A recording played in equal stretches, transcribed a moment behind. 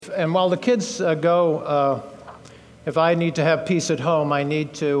And while the kids go, if I need to have peace at home, I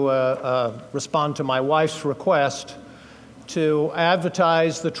need to respond to my wife's request to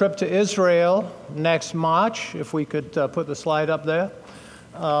advertise the trip to Israel next March, if we could put the slide up there.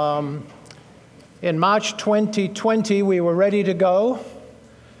 In March 2020, we were ready to go.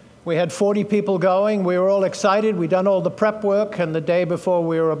 We had 40 people going. We were all excited. We'd done all the prep work, and the day before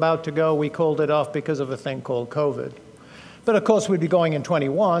we were about to go, we called it off because of a thing called COVID. But of course, we'd be going in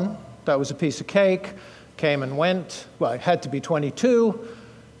 21. That was a piece of cake. Came and went. Well, it had to be 22.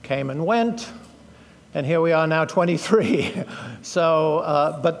 Came and went. And here we are now, 23.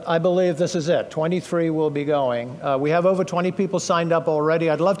 But I believe this is it. 23 will be going. We have over 20 people signed up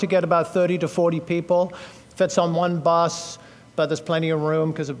already. I'd love to get about 30 to 40 people. Fits on one bus, but there's plenty of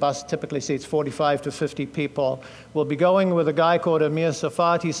room because a bus typically seats 45 to 50 people. We'll be going with a guy called Amir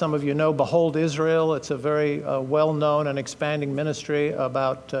Safati. Some of you know Behold Israel. It's a very well-known and expanding ministry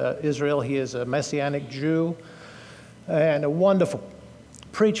about Israel. He is a Messianic Jew and a wonderful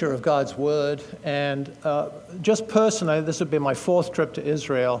preacher of God's word. And just personally, this would be my fourth trip to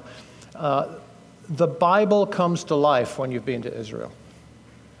Israel. The Bible comes to life when you've been to Israel.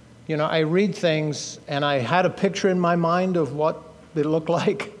 You know, I read things, and I had a picture in my mind of what it looked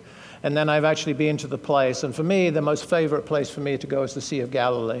like, and then I've actually been to the place. And for me, the most favorite place for me to go is the Sea of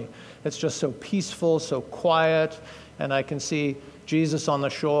Galilee. It's just so peaceful, so quiet, and I can see Jesus on the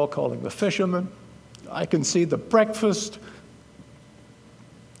shore calling the fishermen. I can see the breakfast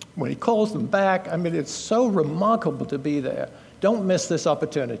when he calls them back. I mean, it's so remarkable to be there. Don't miss this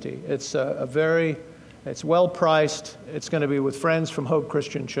opportunity. It's It's well priced. It's going to be with friends from Hope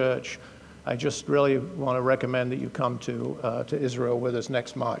Christian Church. I just really want to recommend that you come to Israel with us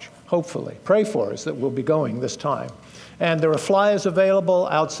next March. Hopefully. Pray for us that we'll be going this time. And there are flyers available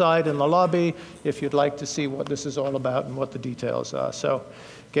outside in the lobby if you'd like to see what this is all about and what the details are. So,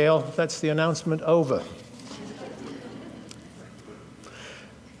 Gail, that's the announcement over.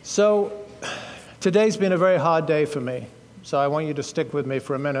 So, today's been a very hard day for me, so I want you to stick with me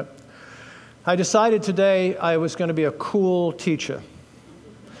for a minute. I decided today I was going to be a cool teacher.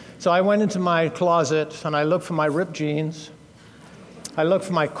 So I went into my closet and I looked for my ripped jeans. I looked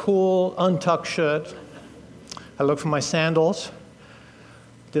for my cool untucked shirt. I looked for my sandals.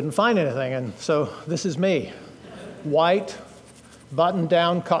 Didn't find anything, and so this is me. White,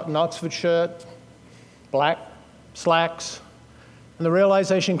 button-down cotton Oxford shirt, black slacks. And the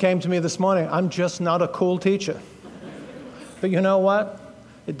realization came to me this morning, I'm just not a cool teacher. But you know what?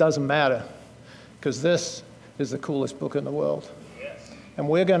 It doesn't matter, because this is the coolest book in the world. Yes. And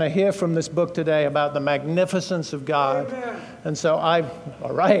we're going to hear from this book today about the magnificence of God. Amen. And so I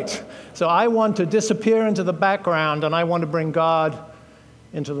want to disappear into the background, and I want to bring God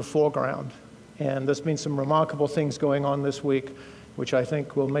into the foreground. And there's been some remarkable things going on this week, which I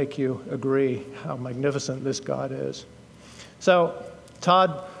think will make you agree how magnificent this God is. So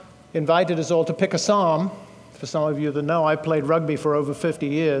Todd invited us all to pick a psalm. For some of you that know, I played rugby for over 50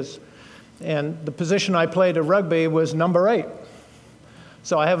 years. And the position I played at rugby was number 8.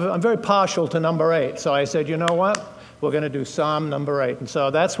 So I'm very partial to number 8. So I said, you know what? We're going to do Psalm number 8. And so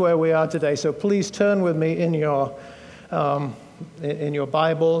that's where we are today. So please turn with me in your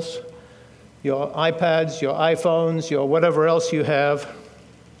Bibles, your iPads, your iPhones, your whatever else you have.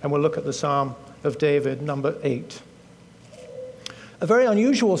 And we'll look at the Psalm of David, number 8. A very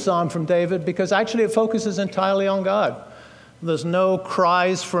unusual psalm from David because actually it focuses entirely on God. There's no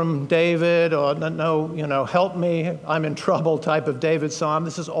cries from David or no, help me, I'm in trouble type of David psalm.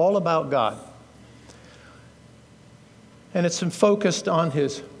 This is all about God. And it's focused on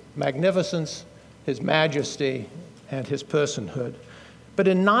his magnificence, his majesty, and his personhood. But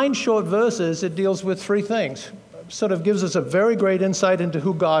in 9 short verses, it deals with 3 things. It sort of gives us a very great insight into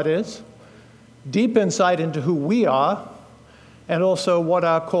who God is, deep insight into who we are, and also what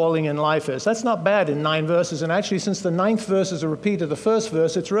our calling in life is. That's not bad in 9 verses. And actually, since the 9th verse is a repeat of the first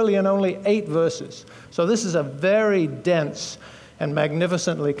verse, it's really in only 8 verses. So this is a very dense and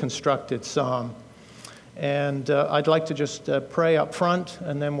magnificently constructed psalm. And I'd like to just pray up front,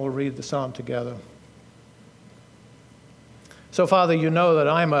 and then we'll read the psalm together. So, Father, you know that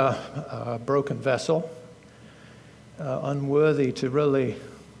I'm a broken vessel, unworthy to really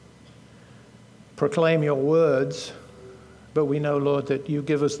proclaim your words. But we know, Lord, that you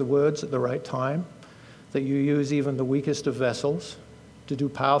give us the words at the right time, that you use even the weakest of vessels to do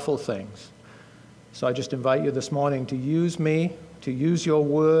powerful things. So I just invite you this morning to use me, to use your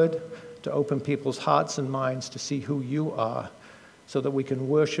word, to open people's hearts and minds to see who you are, so that we can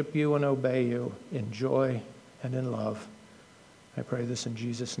worship you and obey you in joy and in love. I pray this in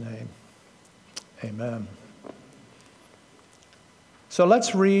Jesus' name. Amen. So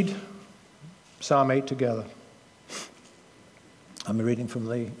let's read Psalm 8 together. I'm reading from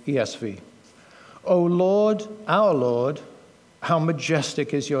the ESV. O Lord, our Lord, how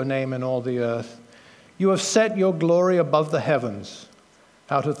majestic is your name in all the earth. You have set your glory above the heavens.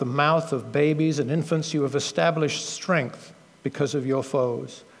 Out of the mouth of babies and infants you have established strength because of your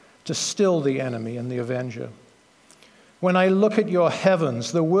foes, to still the enemy and the avenger. When I look at your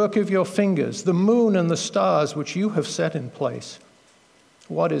heavens, the work of your fingers, the moon and the stars which you have set in place,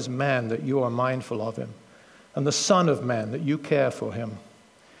 what is man that you are mindful of him, and the Son of Man that you care for him?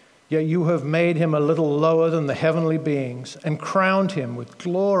 Yet you have made him a little lower than the heavenly beings and crowned him with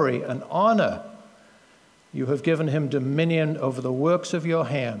glory and honor. You have given him dominion over the works of your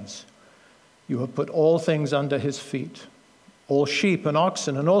hands. You have put all things under his feet, all sheep and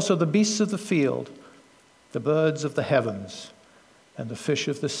oxen, and also the beasts of the field, the birds of the heavens, and the fish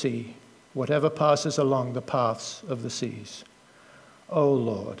of the sea, whatever passes along the paths of the seas. O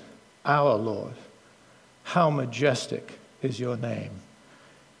Lord, our Lord, how majestic is your name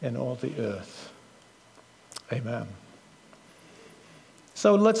in all the earth. Amen.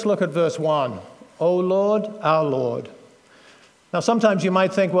 So let's look at verse 1. O Lord, our Lord. Now sometimes you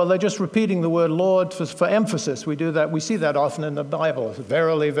might think, well, they're just repeating the word Lord for emphasis. We do that. We see that often in the Bible.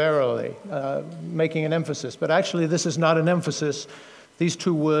 Verily, verily, making an emphasis. But actually this is not an emphasis. These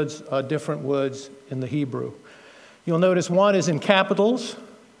two words are different words in the Hebrew. You'll notice one is in capitals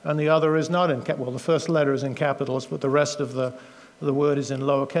and the other is not in capitals. Well, the first letter is in capitals, but the rest of the word is in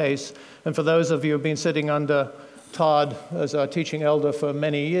lowercase. And for those of you who have been sitting under Todd as our teaching elder for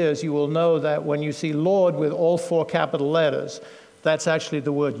many years, you will know that when you see Lord with all four capital letters, that's actually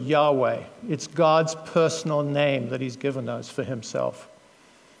the word Yahweh. It's God's personal name that he's given us for himself.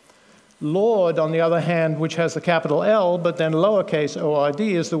 Lord, on the other hand, which has the capital L, but then lowercase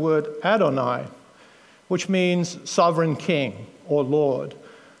O-R-D, is the word Adonai, which means sovereign king or Lord.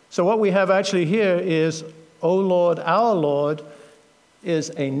 So what we have actually here is, O Lord, our Lord,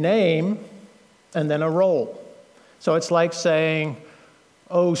 is a name and then a role. So it's like saying,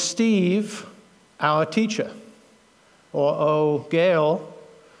 O Steve, our teacher, or O Gail,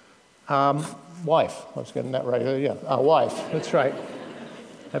 wife. I was getting that right. Yeah, our wife. That's right.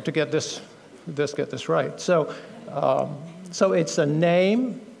 I have to get this right. So it's a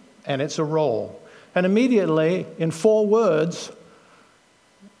name and it's a role. And immediately, in 4 words,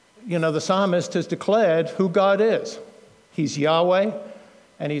 the psalmist has declared who God is. He's Yahweh,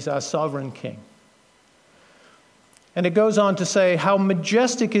 and he's our sovereign king. And it goes on to say, how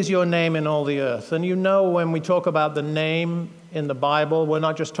majestic is your name in all the earth. And when we talk about the name in the Bible, we're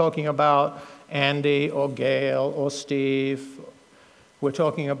not just talking about Andy or Gail or Steve. We're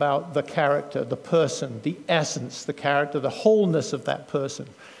talking about the character, the person, the essence, the character, the wholeness of that person.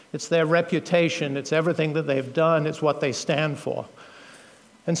 It's their reputation. It's everything that they've done. It's what they stand for.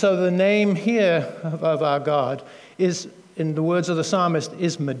 And so the name here of our God is, in the words of the psalmist,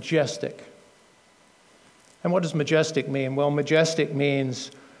 is majestic. And what does majestic mean? Well, majestic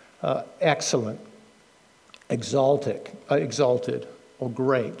means excellent, exalted, or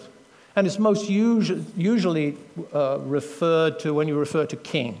great. And it's most usually referred to when you refer to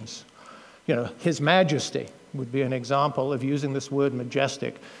kings. His Majesty would be an example of using this word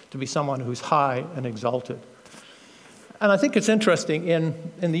majestic to be someone who's high and exalted. And I think it's interesting,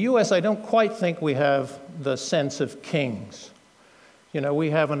 in the U.S., I don't quite think we have the sense of kings. We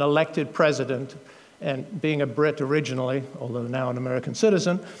have an elected president, and being a Brit originally, although now an American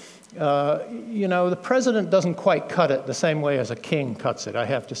citizen, the president doesn't quite cut it the same way as a king cuts it, I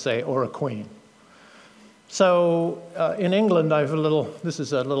have to say, or a queen. So in England, this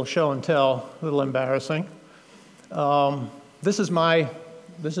is a little show and tell, a little embarrassing. This is my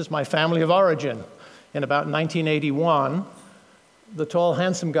family of origin. In about 1981, the tall,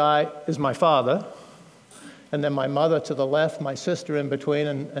 handsome guy is my father, and then my mother to the left, my sister in between,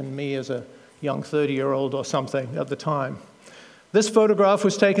 and me as a young 30-year-old or something at the time. This photograph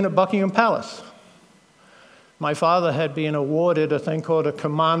was taken at Buckingham Palace. My father had been awarded a thing called a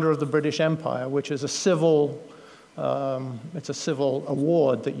Commander of the British Empire, which is a civil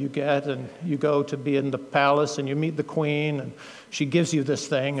award that you get, and you go to be in the palace, and you meet the Queen, and she gives you this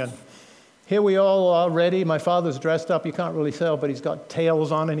thing, and here we all are ready. My father's dressed up. You can't really tell, but he's got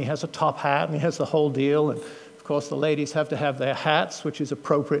tails on, and he has a top hat, and he has the whole deal. And, of course, the ladies have to have their hats, which is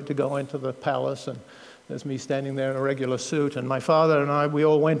appropriate to go into the palace. And there's me standing there in a regular suit. And my father and I, we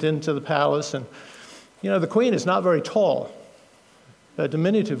all went into the palace. And, the Queen is not very tall, a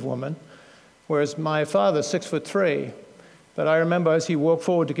diminutive woman, whereas my father's 6'3". But I remember as he walked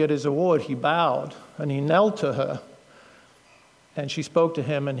forward to get his award, he bowed, and he knelt to her. And she spoke to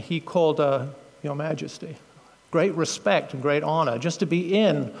him, and he called her, Your Majesty. great respect and great honor. Just to be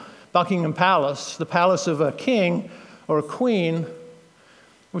in Buckingham Palace, the palace of a king or a queen,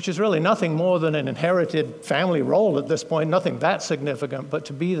 which is really nothing more than an inherited family role at this point, nothing that significant, but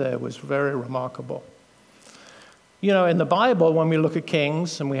to be there was very remarkable. You know, in the Bible, when we look at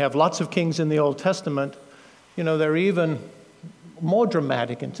kings, and we have lots of kings in the Old Testament, you know, they're even more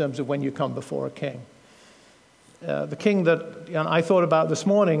dramatic in terms of when you come before a king. The king that I thought about this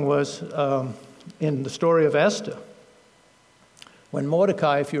morning was in the story of Esther. When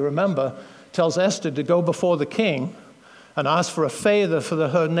Mordecai, if you remember, tells Esther to go before the king and ask for a favor for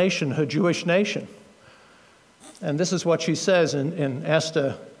her nation, her Jewish nation. And this is what she says in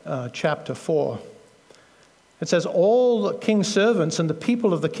Esther chapter 4. It says, all the king's servants and the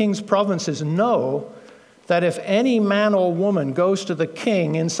people of the king's provinces know that if any man or woman goes to the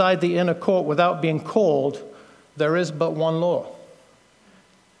king inside the inner court without being called, there is but one law.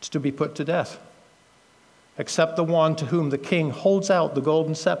 It's to be put to death, except the one to whom the king holds out the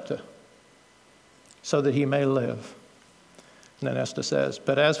golden scepter so that he may live. And then Esther says,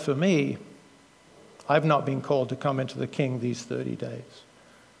 but as for me, I've not been called to come into the king these 30 days.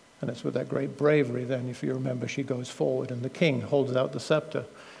 And it's with that great bravery then, if you remember, she goes forward and the king holds out the scepter.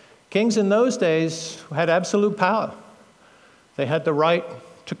 Kings in those days had absolute power. They had the right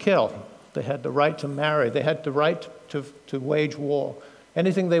to kill. They had the right to marry. They had the right to wage war.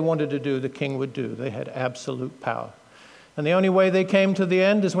 Anything they wanted to do, the king would do. They had absolute power. And the only way they came to the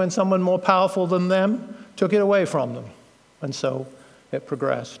end is when someone more powerful than them took it away from them. And so it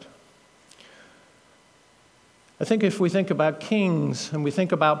progressed. I think if we think about kings and we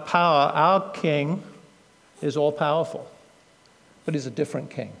think about power, our king is all-powerful, but he's a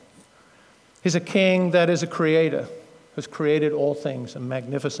different king. He's a king that is a creator, who's created all things and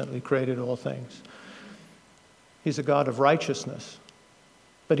magnificently created all things. He's a God of righteousness,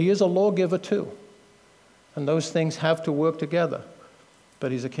 but he is a lawgiver too, and those things have to work together.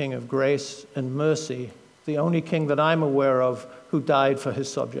 But he's a king of grace and mercy, the only king that I'm aware of who died for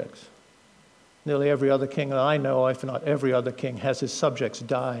his subjects. Nearly every other king that I know, if not every other king, has his subjects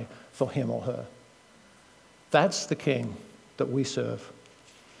die for him or her. That's the king that we serve.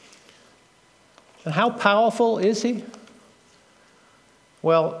 And how powerful is he?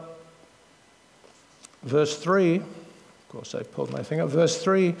 Well, verse 3, of course I pulled my finger, verse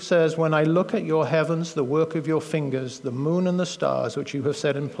 3 says, when I look at your heavens, the work of your fingers, the moon and the stars which you have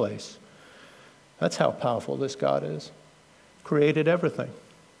set in place. That's how powerful this God is. Created everything.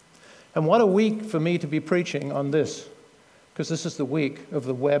 And what a week for me to be preaching on this, because this is the week of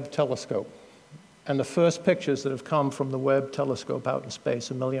the Webb telescope and the first pictures that have come from the Webb telescope out in space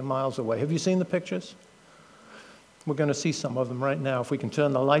 1 million miles away. Have you seen the pictures? We're going to see some of them right now. If we can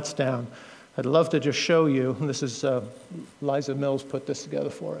turn the lights down, I'd love to just show you. And this is Liza Mills put this together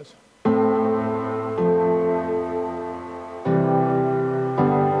for us.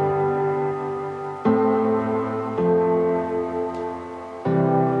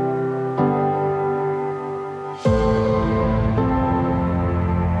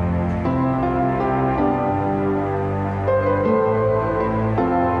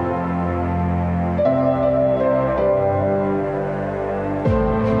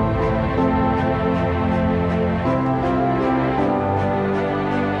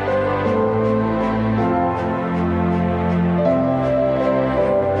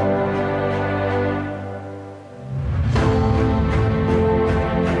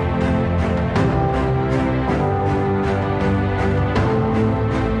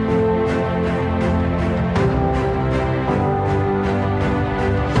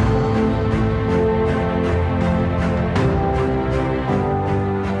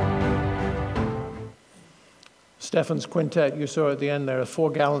 Stephan's quintet, you saw at the end there are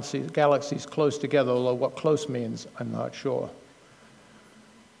 4 galaxies close together, although what close means, I'm not sure.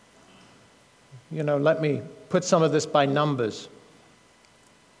 You know, let me put some of this by numbers.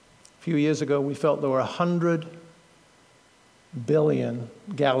 A few years ago, we felt there were 100 billion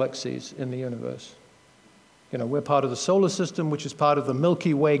galaxies in the universe. You know, we're part of the solar system, which is part of the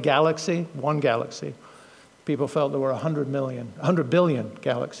Milky Way galaxy, one galaxy. People felt there were 100 billion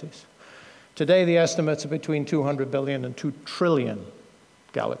galaxies. Today, the estimates are between 200 billion and 2 trillion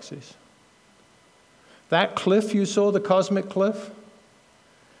galaxies. That cliff you saw, the cosmic cliff,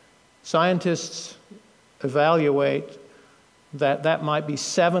 scientists evaluate that that might be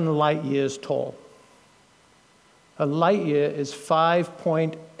 7 light years tall. A light year is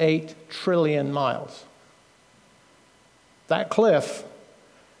 5.8 trillion miles. That cliff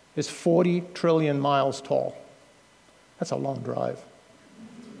is 40 trillion miles tall. That's a long drive.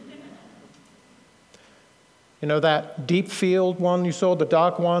 You know that deep field one you saw, the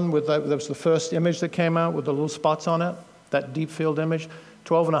dark one, that was the first image that came out with the little spots on it, that deep field image?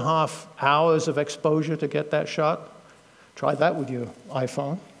 12 and a half hours of exposure to get that shot. Try that with your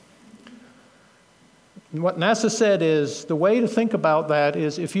iPhone. And what NASA said is, the way to think about that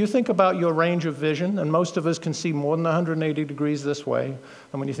is, if you think about your range of vision, and most of us can see more than 180 degrees this way,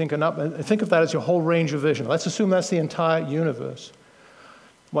 and when you think of that as your whole range of vision. Let's assume that's the entire universe.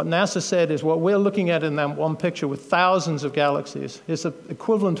 What NASA said is, what we're looking at in that one picture with thousands of galaxies is the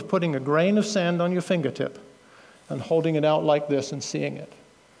equivalent to putting a grain of sand on your fingertip and holding it out like this and seeing it,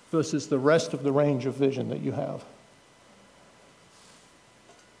 versus the rest of the range of vision that you have.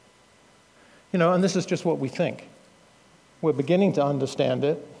 You know, and this is just what we think. We're beginning to understand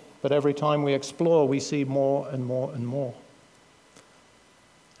it, but every time we explore, we see more and more and more.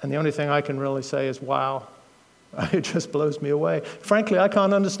 And the only thing I can really say is, wow, it just blows me away. Frankly, I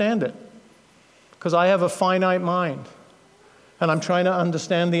can't understand it, because I have a finite mind, and I'm trying to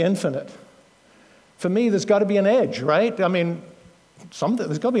understand the infinite. For me, there's got to be an edge, right? I mean,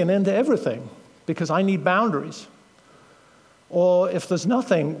 there's got to be an end to everything, because I need boundaries. Or if there's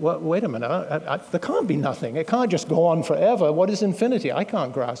nothing, well, wait a minute, there can't be nothing. It can't just go on forever. What is infinity? I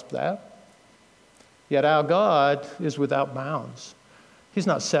can't grasp that. Yet our God is without bounds. He's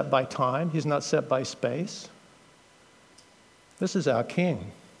not set by time. He's not set by space. This is our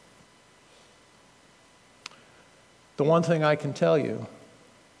King. The one thing I can tell you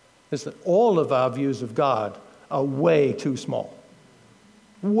is that all of our views of God are way too small.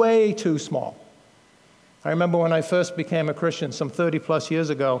 Way too small. I remember when I first became a Christian some 30 plus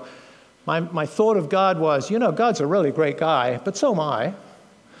years ago, my thought of God was, you know, God's a really great guy, but so am I.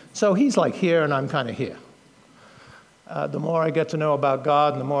 So he's like here and I'm kind of here. The more I get to know about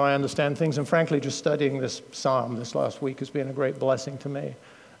God and the more I understand things, and frankly, just studying this psalm this last week has been a great blessing to me.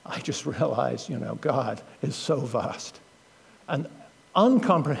 I just realized, you know, God is so vast and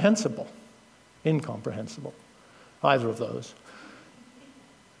incomprehensible, either of those.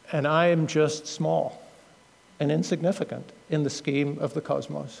 And I am just small and insignificant in the scheme of the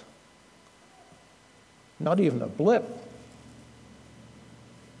cosmos. Not even a blip.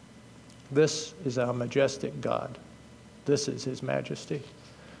 This is our majestic God. This is his majesty.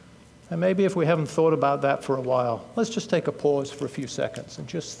 And maybe if we haven't thought about that for a while, let's just take a pause for a few seconds and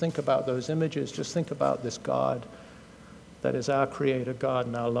just think about those images. Just think about this God that is our creator God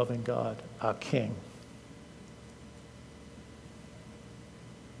and our loving God, our King.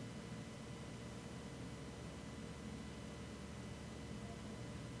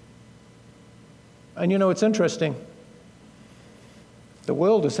 And you know, it's interesting. The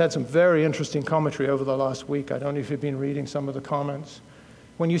world has had some very interesting commentary over the last week. I don't know if you've been reading some of the comments.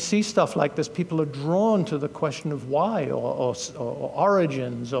 When you see stuff like this, people are drawn to the question of why, or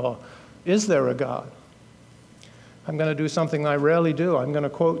origins, or is there a God? I'm going to do something I rarely do. I'm going to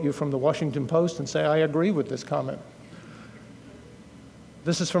quote you from the Washington Post and say I agree with this comment.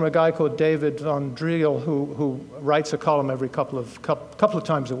 This is from a guy called David Von Driel, who writes a column every couple of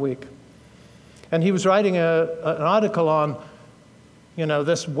times a week. And he was writing an article on, you know,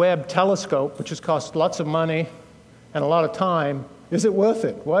 this Webb telescope, which has cost lots of money and a lot of time. Is it worth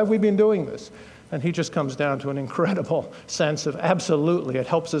it? Why have we been doing this? And he just comes down to an incredible sense of absolutely, it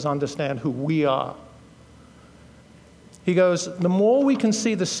helps us understand who we are. He goes, the more we can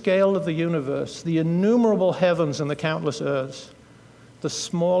see the scale of the universe, the innumerable heavens and the countless earths, the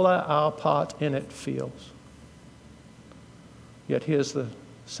smaller our part in it feels. Yet here's the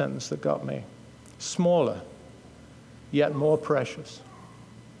sentence that got me. Smaller, yet more precious.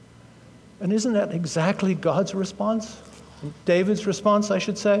 And isn't that exactly God's response? David's response, I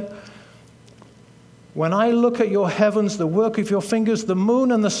should say. When I look at your heavens, the work of your fingers, the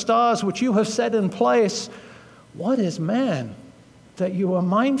moon and the stars which you have set in place, what is man that you are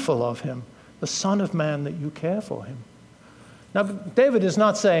mindful of him, the Son of Man that you care for him? Now, David is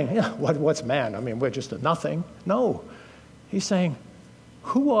not saying, yeah, what's man? I mean, we're just a nothing. No, he's saying,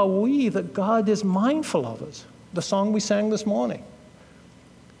 who are we that God is mindful of us? The song we sang this morning.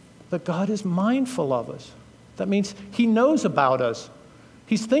 That God is mindful of us. That means he knows about us.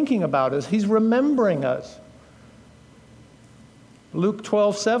 He's thinking about us. He's remembering us. Luke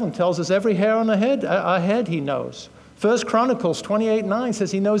 12:7 tells us every hair on our head he knows. 1 Chronicles 28:9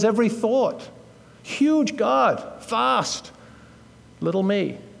 says he knows every thought. Huge God, vast, little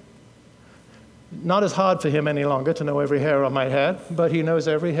me. Not as hard for him any longer to know every hair on my head, but he knows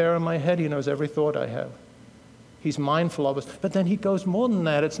every hair on my head. He knows every thought I have. He's mindful of us. But then he goes more than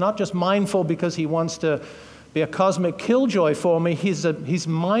that. It's not just mindful because he wants to be a cosmic killjoy for me. He's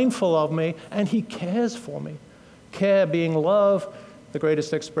mindful of me, and he cares for me. Care being love, the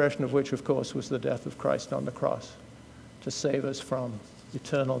greatest expression of which, of course, was the death of Christ on the cross to save us from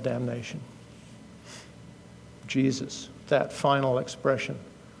eternal damnation. Jesus, that final expression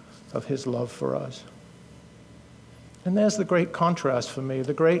of his love for us. And there's the great contrast for me,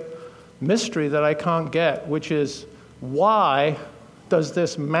 the great mystery that I can't get, which is, why does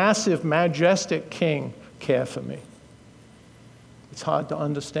this massive, majestic king care for me? It's hard to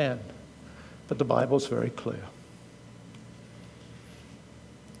understand, but the Bible's very clear.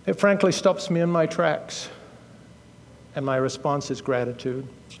 It frankly stops me in my tracks, and my response is gratitude.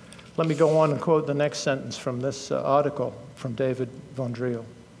 Let me go on and quote the next sentence from this article from David Von Driel.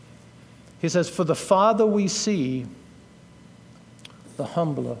 He says, "For the farther we see, the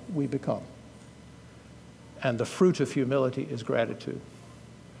humbler we become. And the fruit of humility is gratitude."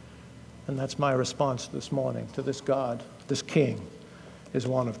 And that's my response this morning to this God, this King, is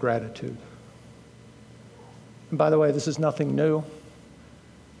one of gratitude. And by the way, this is nothing new.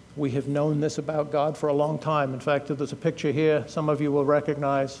 We have known this about God for a long time. In fact, there's a picture here some of you will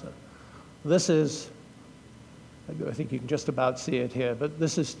recognize. This is, I think you can just about see it here, but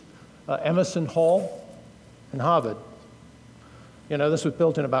this is Emerson Hall in Harvard. You know, this was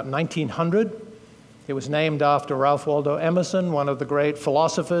built in about 1900. It was named after Ralph Waldo Emerson, one of the great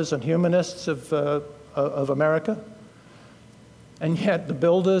philosophers and humanists of America. And yet the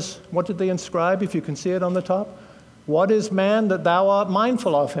builders, what did they inscribe, if you can see it on the top? "What is man that thou art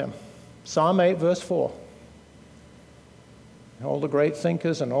mindful of him?" Psalm 8, verse 4. All the great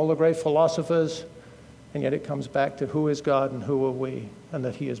thinkers and all the great philosophers, and yet it comes back to who is God and who are we, and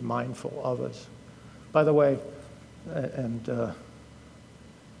that he is mindful of us. By the way,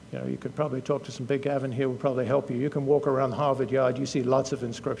 you could probably talk to some Big Gavin here, will probably help you. You can walk around Harvard Yard, you see lots of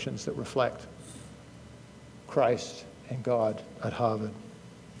inscriptions that reflect Christ and God at Harvard.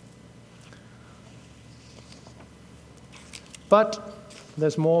 But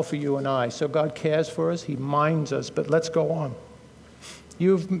there's more for you and I. So God cares for us, he minds us, but let's go on.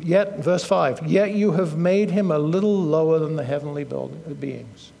 Verse 5, "Yet you have made him a little lower than the heavenly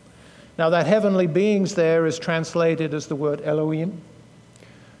beings." Now that heavenly beings there is translated as the word Elohim,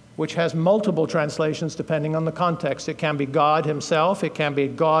 which has multiple translations depending on the context. It can be God himself, it can be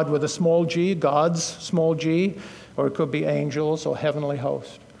God with a small g, God's small g, or it could be angels or heavenly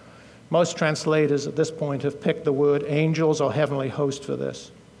host. Most translators at this point have picked the word angels or heavenly host for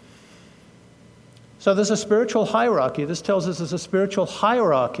this. So there's a spiritual hierarchy. This tells us there's a spiritual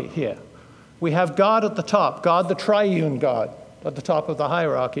hierarchy here. We have God at the top, God the triune God at the top of the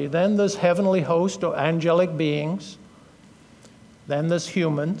hierarchy. Then there's heavenly host or angelic beings. Then there's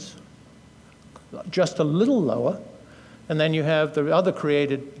humans, just a little lower. And then you have the other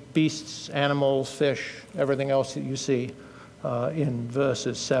created beasts, animals, fish, everything else that you see in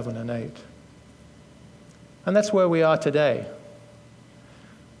verses 7 and 8. And that's where we are today.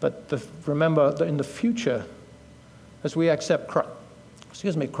 But remember that in the future, as we accept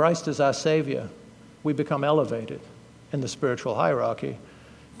Christ as our Savior, we become elevated in the spiritual hierarchy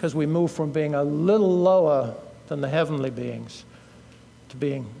because we move from being a little lower than the heavenly beings to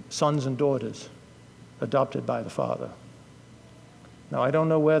being sons and daughters adopted by the Father. Now, I don't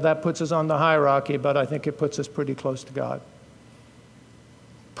know where that puts us on the hierarchy, but I think it puts us pretty close to God.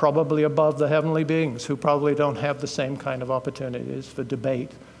 Probably above the heavenly beings, who probably don't have the same kind of opportunities for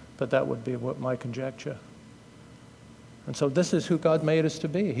debate, but that would be what my conjecture. And so this is who God made us to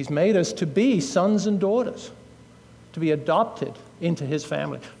be. He's made us to be sons and daughters, to be adopted into his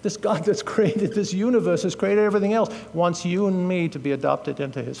family. This God that's created this universe, has created everything else, wants you and me to be adopted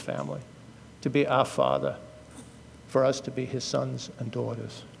into his family, to be our Father, for us to be his sons and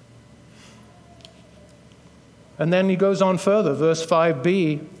daughters. And then he goes on further, verse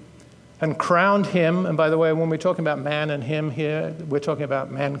 5b, "And crowned him," and by the way, when we're talking about man and him here, we're talking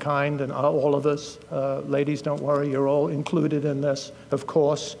about mankind and all of us. Ladies, don't worry, you're all included in this, of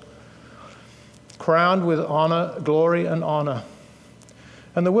course. "Crowned with honor, glory, and honor."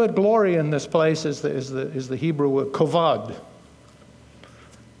 And the word glory in this place is the Hebrew word kavod.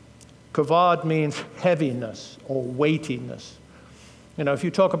 Kavod means heaviness or weightiness. You know, if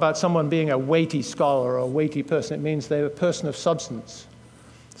you talk about someone being a weighty scholar or a weighty person, it means they're a person of substance,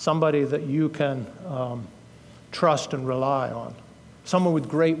 somebody that you can trust and rely on, someone with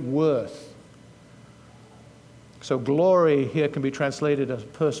great worth. So glory here can be translated as a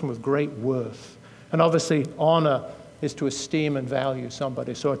person with great worth. And obviously, honor is to esteem and value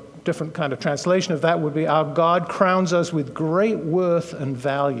somebody. So a different kind of translation of that would be, our God crowns us with great worth and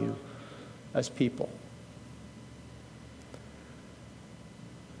value as people.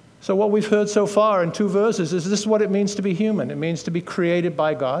 So what we've heard so far in 2 verses is this is what it means to be human. It means to be created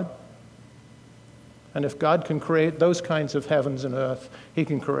by God. And if God can create those kinds of heavens and earth, he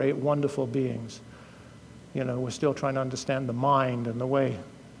can create wonderful beings. We're still trying to understand the mind and the way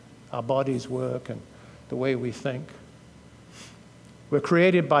our bodies work and the way we think. We're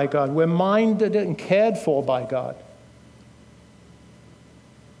created by God. We're minded and cared for by God.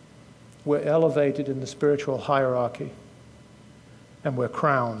 We're elevated in the spiritual hierarchy, and we're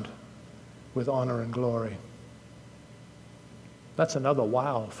crowned with honor and glory. That's another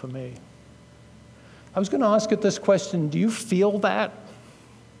wow for me. I was going to ask it this question: do you feel that?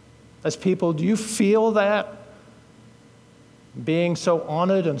 As people, do you feel that? Being so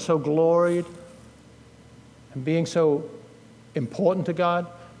honored and so gloried and being so important to God?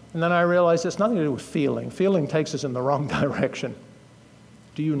 And then I realized it's nothing to do with feeling. Feeling takes us in the wrong direction.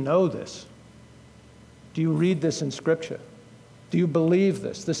 Do you know this? Do you read this in Scripture? Do you believe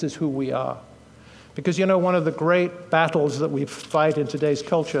this? This is who we are. Because one of the great battles that we fight in today's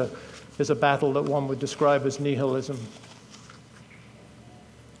culture is a battle that one would describe as nihilism.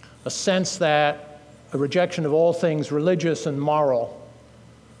 A sense that a rejection of all things religious and moral,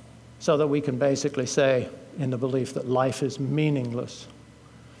 so that we can basically say, in the belief that life is meaningless.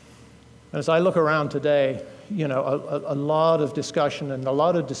 And as I look around today, a lot of discussion and a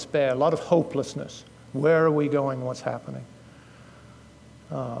lot of despair, a lot of hopelessness. Where are we going? What's happening?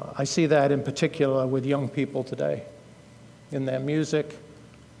 I see that in particular with young people today, in their music.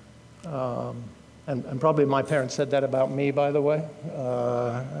 And probably my parents said that about me, by the way.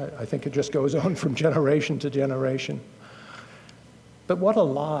 I think it just goes on from generation to generation. But what a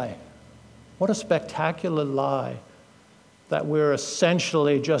lie. What a spectacular lie that we're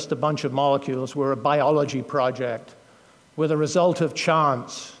essentially just a bunch of molecules. We're a biology project. We're the result of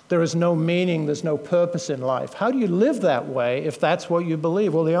chance. There is no meaning, there's no purpose in life. How do you live that way if that's what you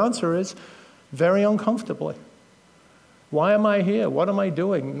believe? Well, the answer is very uncomfortably. Why am I here? What am I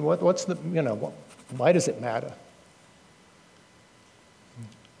doing? Why does it matter?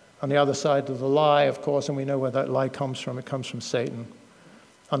 On the other side of the lie, of course, and we know where that lie comes from, it comes from Satan.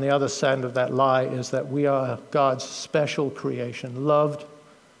 On the other side of that lie is that we are God's special creation, loved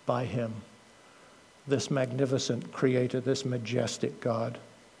by him, this magnificent creator, this majestic God.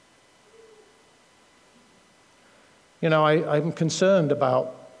 I'm concerned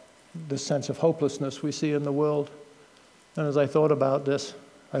about this sense of hopelessness we see in the world. And as I thought about this,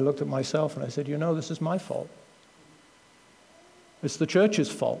 I looked at myself and I said, this is my fault. It's the church's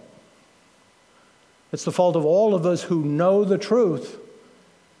fault. It's the fault of all of us who know the truth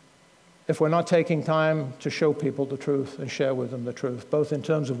if we're not taking time to show people the truth and share with them the truth, both in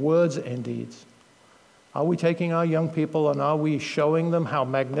terms of words and deeds. Are we taking our young people and are we showing them how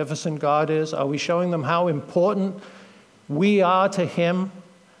magnificent God is? Are we showing them how important we are to him?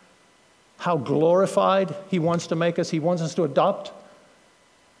 How glorified he wants to make us? He wants us to adopt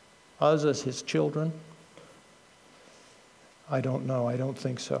us as his children? I don't know. I don't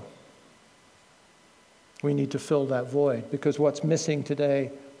think so. We need to fill that void because what's missing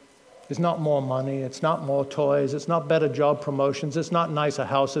today is not more money, it's not more toys, it's not better job promotions, it's not nicer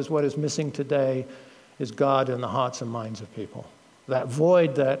houses. What is missing today is God in the hearts and minds of people. That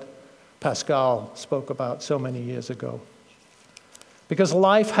void that Pascal spoke about so many years ago. Because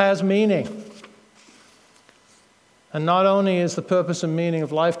life has meaning. And not only is the purpose and meaning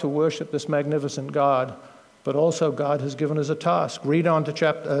of life to worship this magnificent God, but also God has given us a task. Read on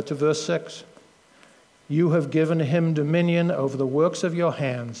to verse 6. You have given him dominion over the works of your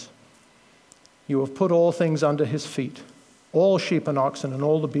hands. You have put all things under his feet, all sheep and oxen and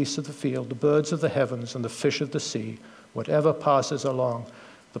all the beasts of the field, the birds of the heavens and the fish of the sea, whatever passes along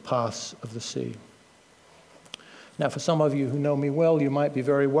the paths of the sea. Now, for some of you who know me well, you might be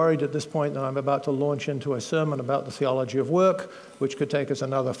very worried at this point that I'm about to launch into a sermon about the theology of work, which could take us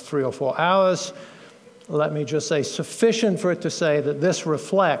another 3 or 4 hours. Let me just say, sufficient for it to say that this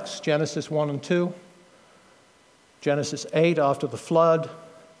reflects Genesis 1 and 2, Genesis 8 after the flood,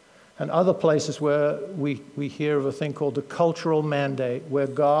 and other places where we hear of a thing called the cultural mandate, where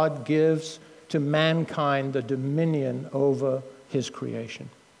God gives to mankind the dominion over his creation,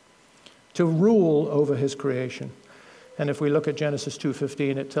 to rule over his creation. And if we look at Genesis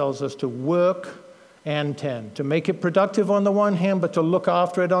 2:15, it tells us to work and tend, to make it productive on the one hand, but to look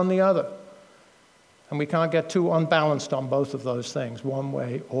after it on the other. And we can't get too unbalanced on both of those things, one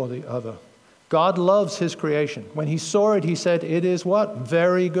way or the other. God loves his creation. When he saw it, he said, it is what?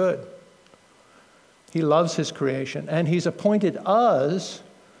 Very good. He loves his creation, and he's appointed us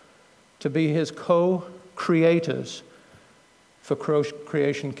to be his co-creators for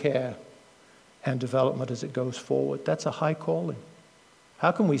creation care and development as it goes forward. That's a high calling.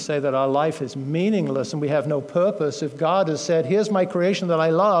 How can we say that our life is meaningless and we have no purpose if God has said, here's my creation that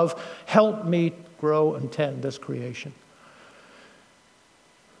I love, help me grow and tend this creation?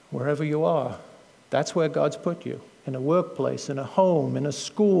 Wherever you are, that's where God's put you. In a workplace, in a home, in a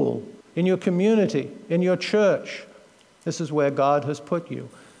school, in your community, in your church. This is where God has put you.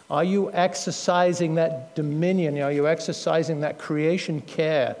 Are you exercising that dominion? Are you exercising that creation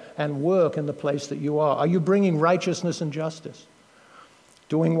care and work in the place that you are? Are you bringing righteousness and justice?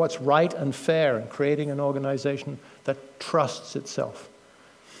 Doing what's right and fair and creating an organization that trusts itself?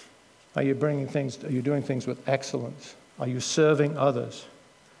 Are you doing things with excellence? Are you serving others?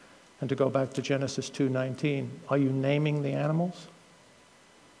 And to go back to Genesis 2:19, are you naming the animals?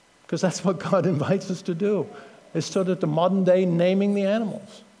 Because that's what God invites us to do. It's sort of the modern day naming the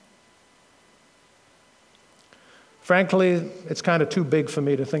animals. Frankly, it's kind of too big for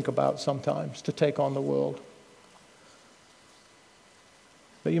me to think about sometimes, to take on the world.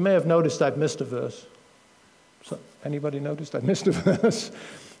 But you may have noticed I've missed a verse. So, anybody noticed I missed a verse?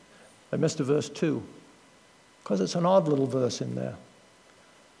 I missed a verse 2, because it's an odd little verse in there.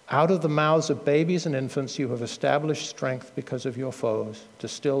 Out of the mouths of babies and infants you have established strength because of your foes, to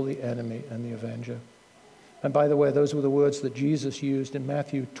still the enemy and the avenger. And by the way, those were the words that Jesus used in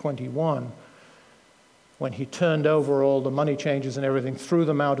Matthew 21, when he turned over all the money changers and everything, threw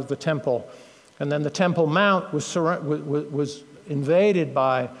them out of the temple. And then the Temple Mount was invaded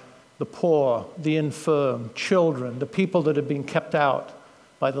by the poor, the infirm, children, the people that had been kept out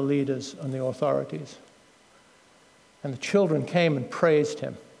by the leaders and the authorities. And the children came and praised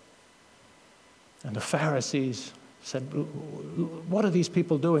him. And the Pharisees said, what are these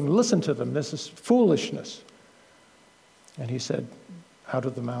people doing? Listen to them. This is foolishness. And he said, out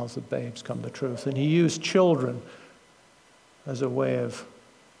of the mouths of babes come the truth. And he used children as a way of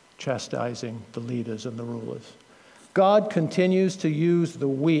chastising the leaders and the rulers. God continues to use the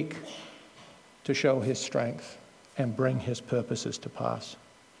weak to show his strength and bring his purposes to pass.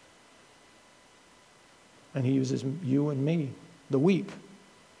 And he uses you and me, the weak,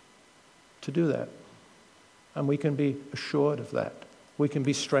 to do that. And we can be assured of that. We can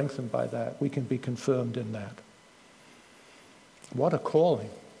be strengthened by that. We can be confirmed in that. What a calling.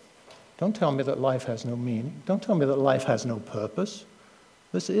 Don't tell me that life has no meaning. Don't tell me that life has no purpose.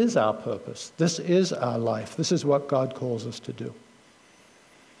 This is our purpose. This is our life. This is what God calls us to do.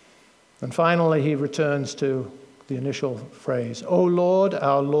 And finally, he returns to the initial phrase, O Lord,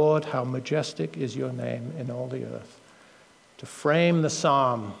 our Lord, how majestic is your name in all the earth. To frame the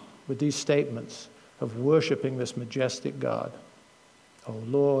psalm with these statements of worshiping this majestic God. O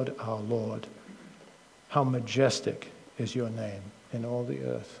Lord, our Lord, how majestic is your name in all the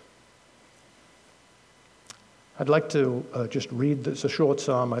earth. I'd like to just read this, a short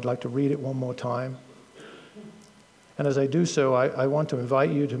psalm. I'd like to read it one more time. And as I do so, I want to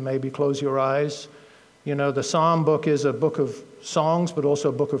invite you to maybe close your eyes. You know, the psalm book is a book of songs, but also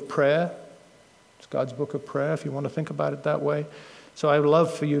a book of prayer. It's God's book of prayer, if you want to think about it that way. So I would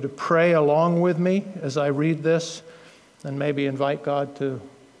love for you to pray along with me as I read this, and maybe invite God to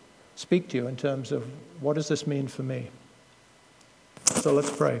speak to you in terms of what does this mean for me. So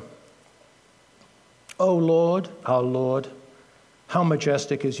let's pray. O Lord, our Lord, how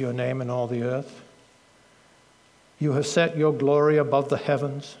majestic is your name in all the earth. You have set your glory above the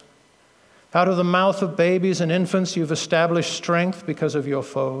heavens. Out of the mouth of babies and infants you've established strength because of your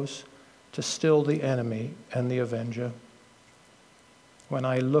foes, to still the enemy and the avenger. When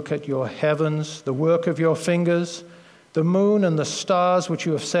I look at your heavens, the work of your fingers, the moon and the stars which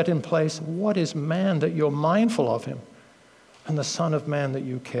you have set in place, what is man that you're mindful of him, and the Son of Man that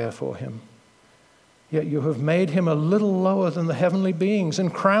you care for him? Yet you have made him a little lower than the heavenly beings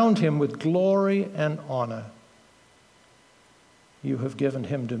and crowned him with glory and honor. You have given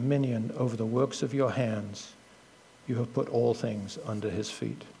him dominion over the works of your hands. You have put all things under his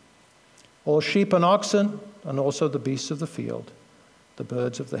feet. All sheep and oxen, and also the beasts of the field, the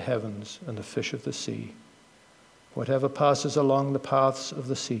birds of the heavens and the fish of the sea, whatever passes along the paths of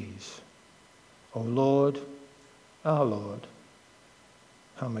the seas. O Lord, our Lord,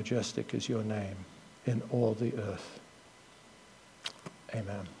 how majestic is your name in all the earth.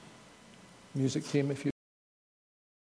 Amen. Music team, if you